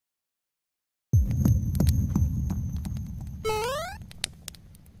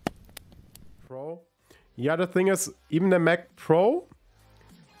Yeah, the thing is, even the Mac Pro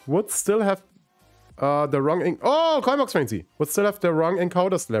would still have the wrong... Oh, Coinbox Frenzy! Would still have the wrong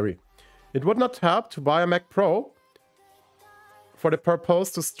encoders, Larry. It would not help to buy a Mac Pro for the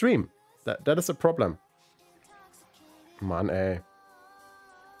purpose to stream. That is a problem. Man, ey.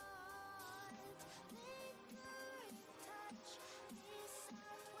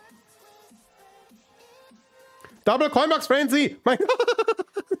 Double Coinbox Frenzy! My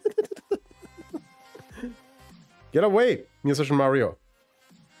Get away, Musician Mario.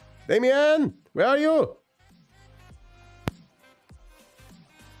 Damien, where are you?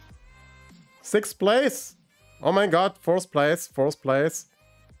 6th place. Oh my god, 4th place, 4th place.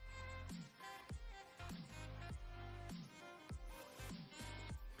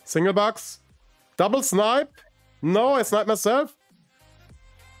 Single box. Double snipe. No, I sniped myself.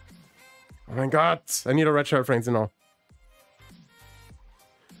 Oh my god, I need a red shell frenzy now.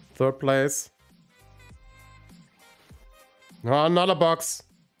 3rd place. No, another box.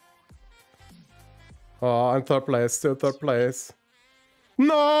 Oh, I'm 3rd place, still 3rd place.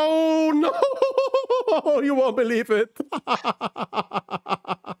 No, no, you won't believe it.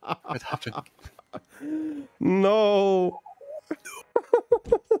 What happened? No.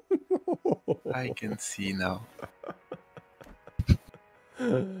 I can see now.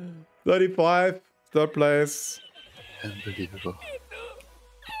 35, 3rd place. Unbelievable.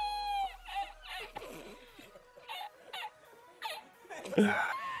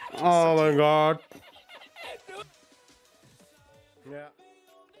 Oh my god. Yeah.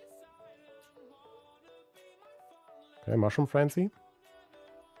 Okay, Mushroom Frenzy.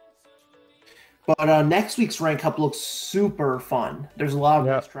 But next week's rank up looks super fun. There's a lot of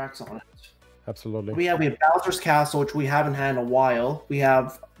nice tracks on it. Absolutely. We have Bowser's Castle, which we haven't had in a while. We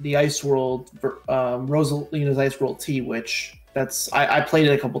have the Ice World, Rosalina's Ice World T, which I played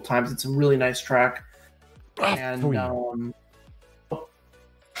it a couple times. It's a really nice track. And what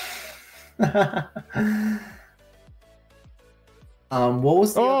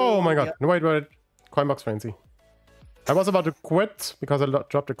was the oh my god. No, wait. Coinbox Frenzy. I was about to quit because I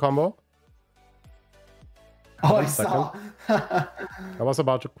dropped the combo. Oh, I saw. I was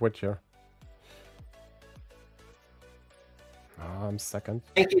about to quit here. Oh, I'm 2nd.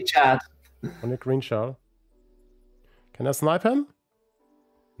 Thank you, Chad. Only green shell. Can I snipe him?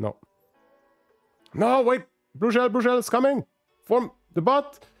 No. No, wait. Blue shell is coming. From the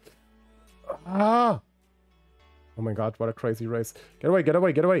bot. Ah. Oh my god, what a crazy race. Get away, get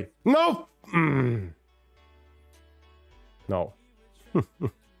away, get away. No! No.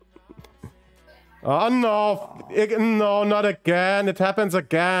 Oh no! No, not again. It happens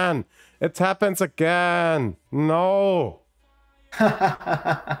again. It happens again. No.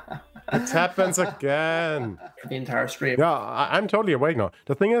 It happens again. For the entire stream. Yeah, I'm totally awake now.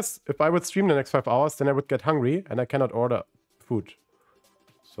 The thing is, if I would stream the next 5 hours, then I would get hungry and I cannot order food.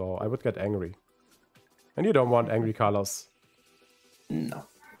 So I would get angry. And you don't want angry Carlos. No.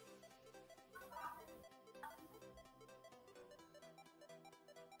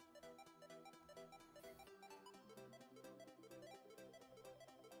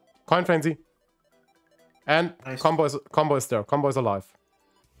 Coin Frenzy. And nice. combo is there. Combo is alive.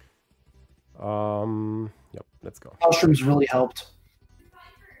 Yep, let's go. Mushrooms really helped.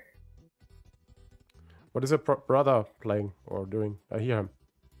 What is your brother playing or doing? I hear him.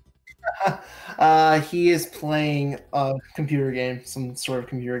 He is playing a computer game, some sort of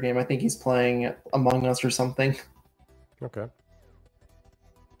computer game. I think he's playing Among Us or something. Okay.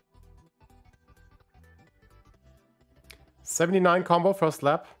 79 combo first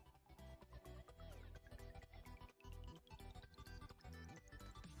lap.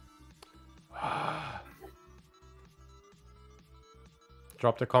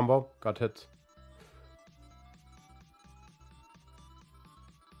 Drop the combo, got hit.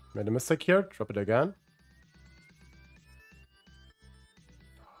 Made a mistake here, drop it again.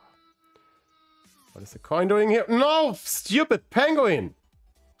 What is the coin doing here? No! Stupid penguin!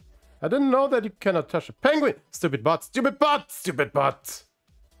 I didn't know that you cannot touch a penguin! Stupid bot! Stupid bot! Stupid bot!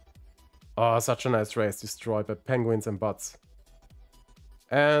 Oh, such a nice race destroyed by penguins and bots.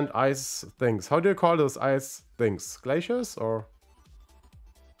 And ice things. How do you call those ice things? Glaciers or?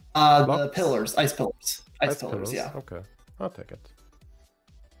 The pillars. Ice pillars. Ice pillars, yeah. Okay, I'll take it.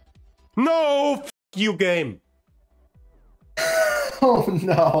 No! F you, game! Oh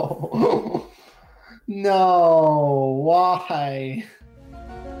no! No! Why?